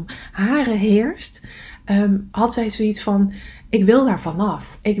rondom haren heerst, had zij zoiets van, ik wil daar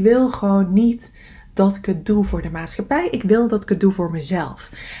vanaf. Ik wil gewoon niet dat ik het doe voor de maatschappij. Ik wil dat ik het doe voor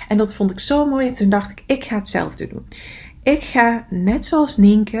mezelf. En dat vond ik zo mooi. En toen dacht ik ga hetzelfde doen. Ik ga, net zoals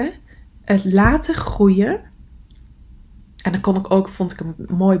Nienke, het laten groeien. En dan vond ik een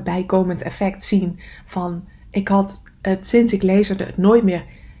mooi bijkomend effect zien van, ik had het sinds ik laserde het nooit meer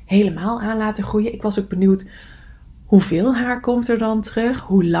helemaal aan laten groeien. Ik was ook benieuwd, hoeveel haar komt er dan terug?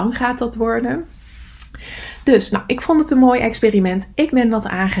 Hoe lang gaat dat worden? Dus, ik vond het een mooi experiment. Ik ben dat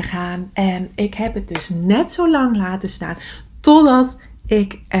aangegaan en ik heb het dus net zo lang laten staan totdat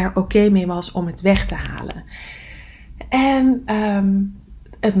ik er oké mee was om het weg te halen. En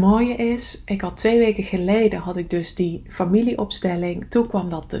het mooie is, ik had 2 weken geleden had ik dus die familieopstelling. Toen kwam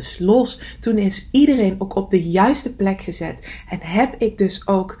dat dus los. Toen is iedereen ook op de juiste plek gezet. En heb ik dus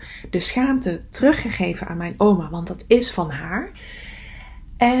ook de schaamte teruggegeven aan mijn oma. Want dat is van haar.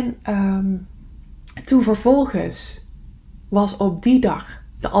 En toen vervolgens was op die dag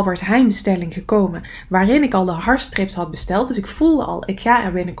de Albert Heijn bestelling gekomen. Waarin ik al de haarstrips had besteld. Dus ik voelde al, ik ga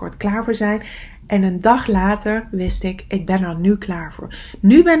er binnenkort klaar voor zijn. En een dag later wist ik ben er nu klaar voor.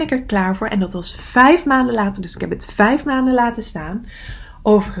 Nu ben ik er klaar voor. En dat was 5 maanden later. Dus ik heb het 5 maanden laten staan.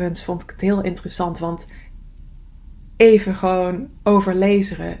 Overigens vond ik het heel interessant. Want even gewoon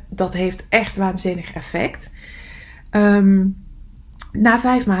overlezen. Dat heeft echt waanzinnig effect. Na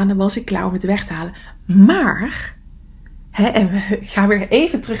 5 maanden was ik klaar om het weg te halen. Maar, en we gaan weer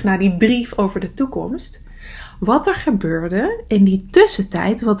even terug naar die brief over de toekomst. Wat er gebeurde in die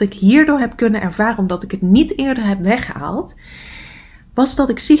tussentijd, wat ik hierdoor heb kunnen ervaren, omdat ik het niet eerder heb weggehaald, was dat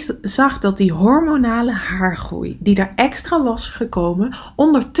ik zag dat die hormonale haargroei, die er extra was gekomen,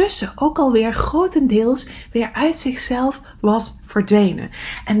 ondertussen ook alweer grotendeels weer uit zichzelf was verdwenen.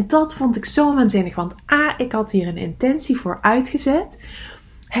 En dat vond ik zo waanzinnig, want ik had hier een intentie voor uitgezet.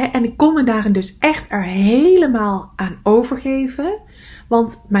 En ik kon me daarin dus echt er helemaal aan overgeven.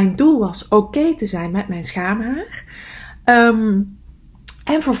 Want mijn doel was oké te zijn met mijn schaamhaar.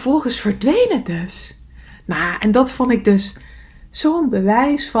 En vervolgens verdween het dus. En dat vond ik dus zo'n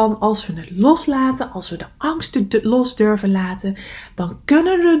bewijs van, als we het loslaten, als we de angsten los durven laten, dan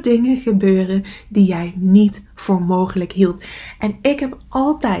kunnen er dingen gebeuren die jij niet voor mogelijk hield. En ik heb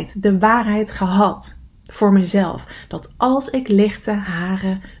altijd de waarheid gehad voor mezelf, dat als ik lichte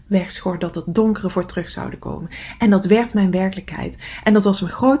haren wegschoor, dat het donkere voor terug zouden komen. En dat werd mijn werkelijkheid. En dat was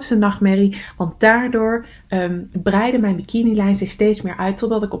mijn grootste nachtmerrie, want daardoor breidde mijn bikinilijn zich steeds meer uit,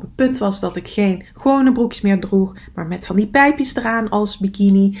 totdat ik op een punt was dat ik geen gewone broekjes meer droeg, maar met van die pijpjes eraan als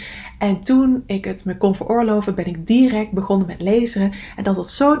bikini. En toen ik het me kon veroorloven, ben ik direct begonnen met laseren. En dat had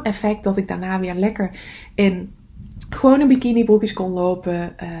zo'n effect dat ik daarna weer lekker in gewone bikinibroekjes kon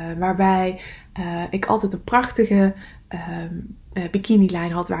lopen, waarbij ik altijd een prachtige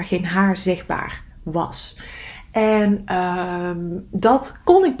bikinilijn had waar geen haar zichtbaar was. En dat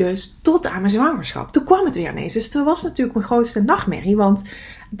kon ik dus tot aan mijn zwangerschap. Toen kwam het weer ineens. Dus dat was natuurlijk mijn grootste nachtmerrie. Want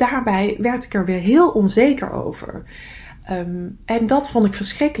daarbij werd ik er weer heel onzeker over. En dat vond ik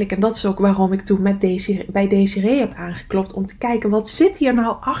verschrikkelijk. En dat is ook waarom ik toen bij Desiree heb aangeklopt. Om te kijken, wat zit hier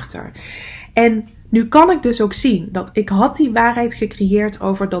nou achter? En nu kan ik dus ook zien dat ik had die waarheid gecreëerd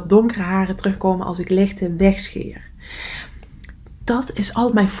over dat donkere haren terugkomen als ik lichten wegscheer. Dat is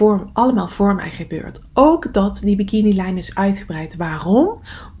allemaal voor mij gebeurd. Ook dat die bikinilijn is uitgebreid. Waarom?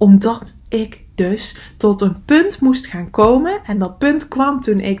 Omdat ik dus tot een punt moest gaan komen. En dat punt kwam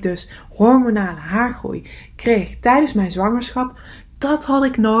toen ik dus hormonale haargroei kreeg tijdens mijn zwangerschap. Dat had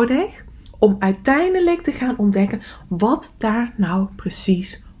ik nodig om uiteindelijk te gaan ontdekken wat daar nou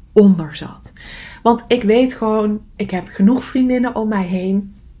precies onder zat. Want ik weet gewoon, ik heb genoeg vriendinnen om mij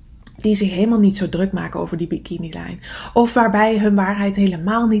heen die zich helemaal niet zo druk maken over die bikinilijn. Of waarbij hun waarheid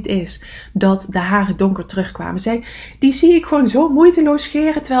helemaal niet is dat de haren donker terugkwamen. Die zie ik gewoon zo moeiteloos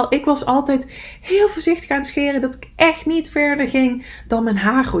scheren. Terwijl ik was altijd heel voorzichtig aan het scheren. Dat ik echt niet verder ging dan mijn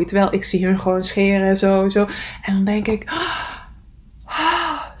haargroei. Terwijl ik zie hun gewoon scheren zo. En dan denk ik,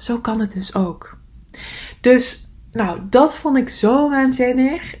 zo kan het dus ook. Dus, dat vond ik zo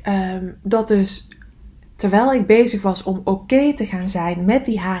waanzinnig. Dat dus, terwijl ik bezig was om oké te gaan zijn met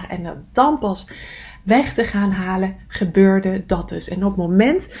die haren en dat dan pas weg te gaan halen, gebeurde dat dus. En op het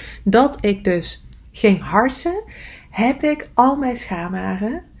moment dat ik dus ging harsen, heb ik al mijn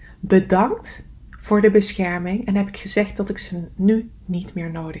schaamharen bedankt voor de bescherming. En heb ik gezegd dat ik ze nu niet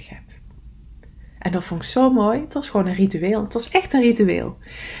meer nodig heb. En dat vond ik zo mooi. Het was gewoon een ritueel. Het was echt een ritueel.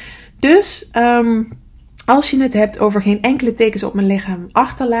 Dus als je het hebt over geen enkele tekens op mijn lichaam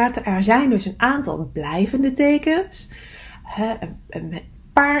achterlaten. Er zijn dus een aantal blijvende tekens. Een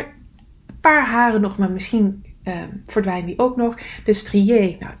paar haren nog, maar misschien verdwijnen die ook nog. De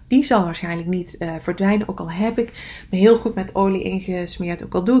strié, die zal waarschijnlijk niet verdwijnen. Ook al heb ik me heel goed met olie ingesmeerd.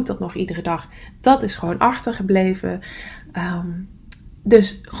 Ook al doe ik dat nog iedere dag. Dat is gewoon achtergebleven.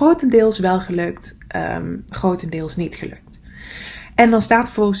 Dus grotendeels wel gelukt. Grotendeels niet gelukt. En dan staat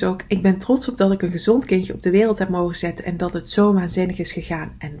vervolgens ook, ik ben trots op dat ik een gezond kindje op de wereld heb mogen zetten. En dat het zo waanzinnig is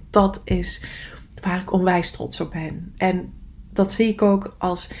gegaan. En dat is waar ik onwijs trots op ben. En dat zie ik ook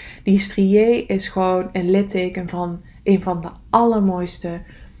als die strié is gewoon een litteken van een van de allermooiste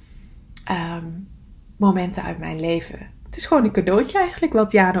momenten uit mijn leven. Het is gewoon een cadeautje eigenlijk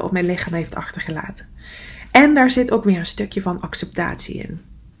wat Jana op mijn lichaam heeft achtergelaten. En daar zit ook weer een stukje van acceptatie in.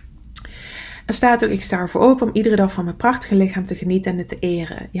 Er staat ook, ik sta ervoor open om iedere dag van mijn prachtige lichaam te genieten en het te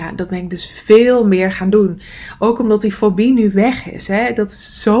eren. Ja, dat ben ik dus veel meer gaan doen. Ook omdat die fobie nu weg is. Hè? Dat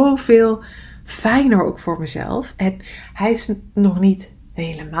is zoveel fijner ook voor mezelf. En hij is nog niet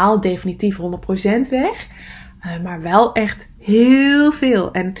helemaal definitief 100% weg. Maar wel echt heel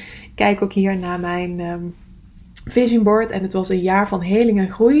veel. En kijk ook hier naar mijn vision board. En het was een jaar van heling en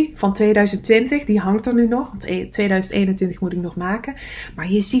groei van 2020. Die hangt er nu nog. Want 2021 moet ik nog maken.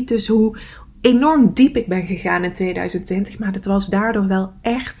 Maar je ziet dus hoe enorm diep ik ben gegaan in 2020. Maar het was daardoor wel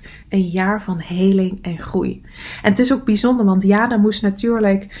echt een jaar van heling en groei. En het is ook bijzonder. Want Jana moest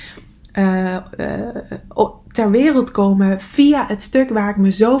natuurlijk ter wereld komen via het stuk waar ik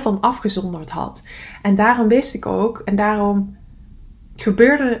me zo van afgezonderd had. En daarom wist ik ook. En daarom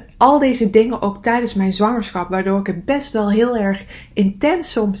gebeurden al deze dingen ook tijdens mijn zwangerschap. Waardoor ik het best wel heel erg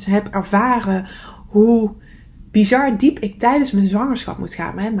intens soms heb ervaren hoe bizar diep ik tijdens mijn zwangerschap moet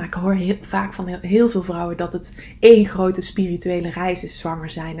gaan. Maar ik hoor vaak van heel veel vrouwen dat het één grote spirituele reis is, zwanger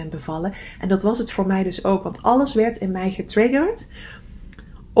zijn en bevallen. En dat was het voor mij dus ook. Want alles werd in mij getriggerd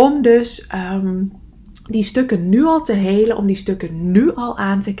om dus die stukken nu al te helen. Om die stukken nu al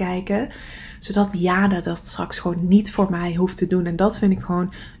aan te kijken. Zodat Jana dat straks gewoon niet voor mij hoeft te doen. En dat vind ik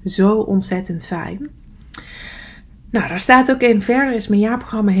gewoon zo ontzettend fijn. Nou, daar staat ook in, verder is mijn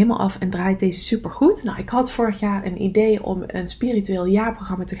jaarprogramma helemaal af en draait deze supergoed. Nou, ik had vorig jaar een idee om een spiritueel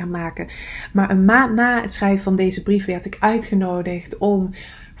jaarprogramma te gaan maken. Maar een maand na het schrijven van deze brief werd ik uitgenodigd om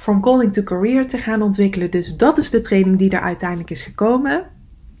From Calling to Career te gaan ontwikkelen. Dus dat is de training die er uiteindelijk is gekomen.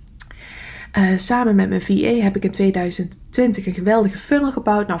 Samen met mijn VA heb ik in 2020 een geweldige funnel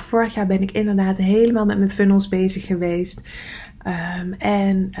gebouwd. Nou, vorig jaar ben ik inderdaad helemaal met mijn funnels bezig geweest.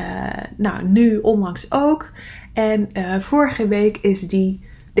 Nu onlangs ook. En vorige week is de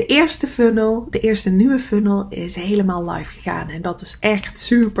eerste nieuwe funnel is helemaal live gegaan. En dat is echt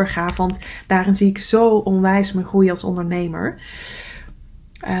super gaaf, want daarin zie ik zo onwijs mijn groei als ondernemer.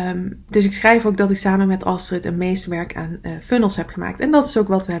 Dus ik schrijf ook dat ik samen met Astrid een meesterwerk aan funnels heb gemaakt. En dat is ook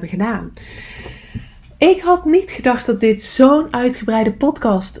wat we hebben gedaan. Ik had niet gedacht dat dit zo'n uitgebreide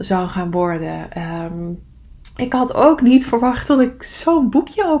podcast zou gaan worden. Ik had ook niet verwacht dat ik zo'n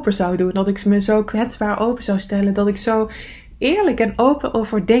boekje open zou doen. Dat ik me zo kwetsbaar open zou stellen. Dat ik zo eerlijk en open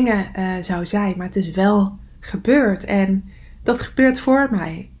over dingen zou zijn. Maar het is wel gebeurd. En dat gebeurt voor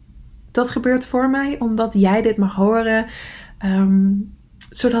mij. Dat gebeurt voor mij omdat jij dit mag horen,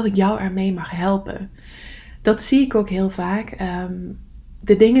 zodat ik jou ermee mag helpen. Dat zie ik ook heel vaak.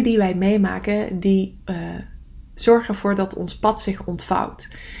 De dingen die wij meemaken, die zorgen ervoor dat ons pad zich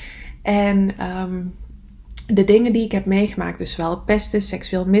ontvouwt. En de dingen die ik heb meegemaakt, dus wel pesten,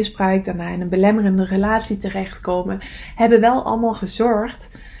 seksueel misbruik, daarna in een belemmerende relatie terechtkomen, hebben wel allemaal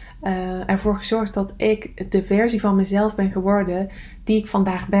ervoor gezorgd dat ik de versie van mezelf ben geworden die ik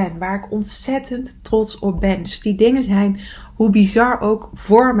vandaag ben. Waar ik ontzettend trots op ben. Dus die dingen zijn, hoe bizar ook,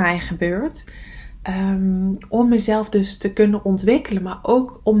 voor mij gebeurd. Om mezelf dus te kunnen ontwikkelen. Maar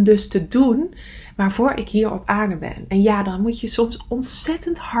ook om dus te doen waarvoor ik hier op aarde ben. En ja, dan moet je soms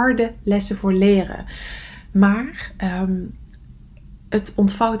ontzettend harde lessen voor leren. Maar het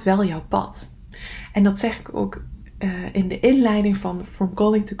ontvouwt wel jouw pad. En dat zeg ik ook in de inleiding van From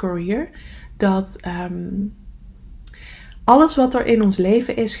Calling to Career. Dat alles wat er in ons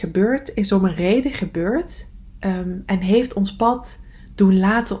leven is gebeurd, is om een reden gebeurd. En heeft ons pad doen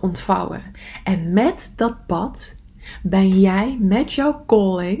laten ontvouwen. En met dat pad ben jij met jouw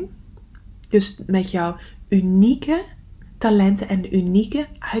calling, dus met jouw unieke talenten en de unieke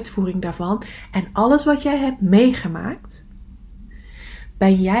uitvoering daarvan en alles wat jij hebt meegemaakt,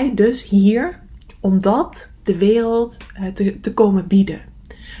 ben jij dus hier om dat de wereld te komen bieden.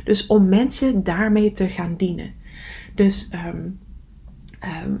 Dus om mensen daarmee te gaan dienen. Dus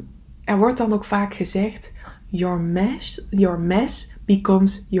er wordt dan ook vaak gezegd, your mess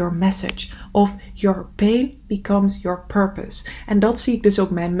becomes your message. Of your pain becomes your purpose. En dat zie ik dus ook.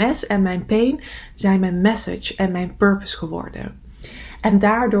 Mijn mes en mijn pain zijn mijn message en mijn purpose geworden. En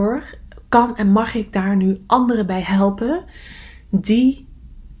daardoor kan en mag ik daar nu anderen bij helpen die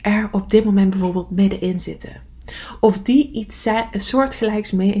er op dit moment bijvoorbeeld middenin zitten. Of die iets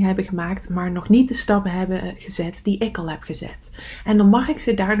soortgelijks mee hebben gemaakt, maar nog niet de stappen hebben gezet die ik al heb gezet. En dan mag ik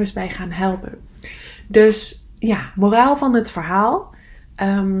ze daar dus bij gaan helpen. Dus ja, moraal van het verhaal.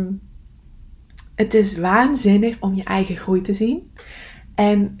 Het is waanzinnig om je eigen groei te zien.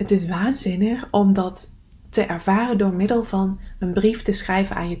 En het is waanzinnig om dat te ervaren door middel van een brief te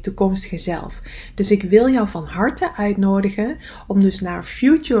schrijven aan je toekomstige zelf. Dus ik wil jou van harte uitnodigen om dus naar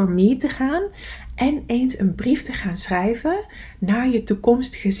Future Me te gaan en eens een brief te gaan schrijven naar je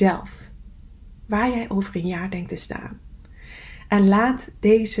toekomstige zelf. Waar jij over een jaar denkt te staan. En laat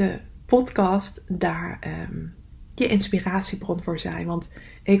deze podcast daar je inspiratiebron voor zijn. Want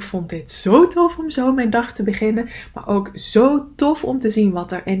ik vond dit zo tof om zo mijn dag te beginnen. Maar ook zo tof om te zien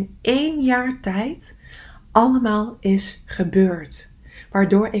wat er in 1 jaar tijd allemaal is gebeurd.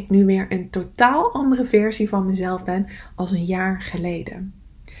 Waardoor ik nu weer een totaal andere versie van mezelf ben als een jaar geleden.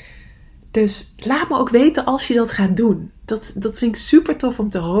 Dus laat me ook weten als je dat gaat doen. Dat vind ik super tof om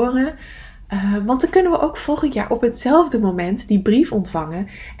te horen. Want dan kunnen we ook volgend jaar op hetzelfde moment die brief ontvangen.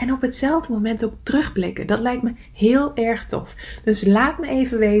 En op hetzelfde moment ook terugblikken. Dat lijkt me heel erg tof. Dus laat me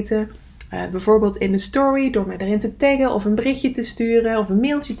even weten. Bijvoorbeeld in de story door me erin te taggen. Of een berichtje te sturen. Of een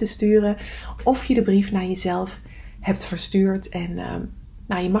mailtje te sturen. Of je de brief naar jezelf hebt verstuurd. En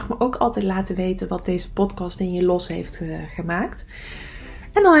je mag me ook altijd laten weten wat deze podcast in je los heeft gemaakt.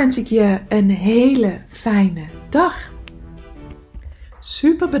 En dan wens ik je een hele fijne dag.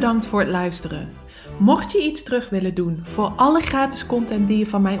 Super bedankt voor het luisteren. Mocht je iets terug willen doen voor alle gratis content die je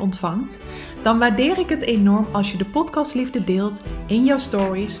van mij ontvangt, dan waardeer ik het enorm als je de podcastliefde deelt in jouw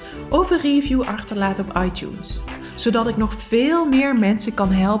stories of een review achterlaat op iTunes. Zodat ik nog veel meer mensen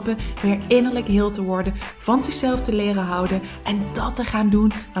kan helpen weer innerlijk heel te worden, van zichzelf te leren houden en dat te gaan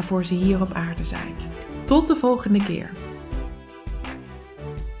doen waarvoor ze hier op aarde zijn. Tot de volgende keer.